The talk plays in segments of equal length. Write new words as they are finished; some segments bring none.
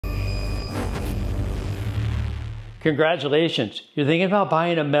Congratulations, you're thinking about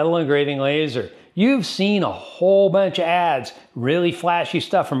buying a metal engraving laser. You've seen a whole bunch of ads, really flashy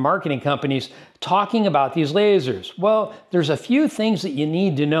stuff from marketing companies talking about these lasers. Well, there's a few things that you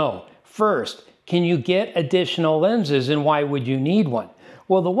need to know. First, can you get additional lenses and why would you need one?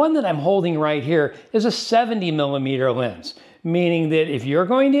 Well, the one that I'm holding right here is a 70mm lens, meaning that if you're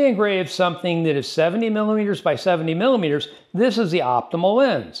going to engrave something that is 70mm by 70mm, this is the optimal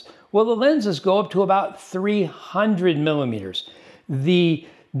lens. Well, the lenses go up to about 300mm. The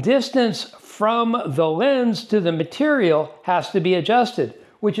distance from the lens to the material has to be adjusted,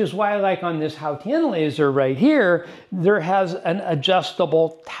 which is why, like on this Houghton laser right here, there has an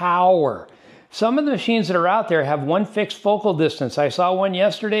adjustable tower. Some of the machines that are out there have one fixed focal distance. I saw one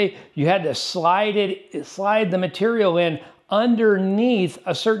yesterday, you had to slide the material in underneath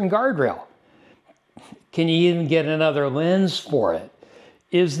a certain guardrail. Can you even get another lens for it?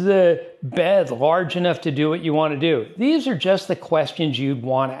 Is the bed large enough to do what you want to do? These are just the questions you'd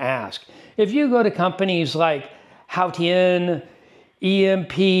want to ask. If you go to companies like Houghton,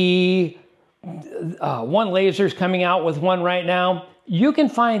 EMP, One Laser's coming out with one right now, you can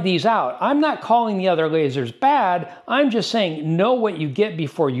find these out. I'm not calling the other lasers bad. I'm just saying know what you get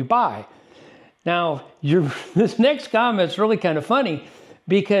before you buy. Now, this next comment's really kind of funny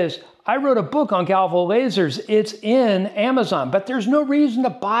because I wrote a book on Galvo lasers. It's in Amazon, but there's no reason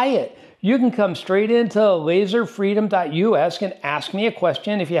to buy it. You can come straight into LaserFreedom.us and ask me a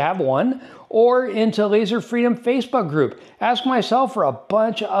question if you have one, or into LaserFreedom Facebook group. Ask myself or a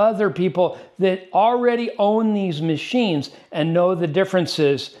bunch of other people that already own these machines and know the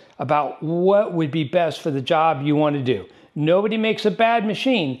differences about what would be best for the job you want to do. Nobody makes a bad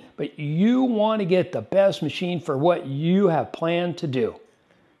machine, but you want to get the best machine for what you have planned to do.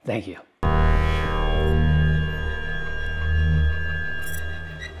 Thank you.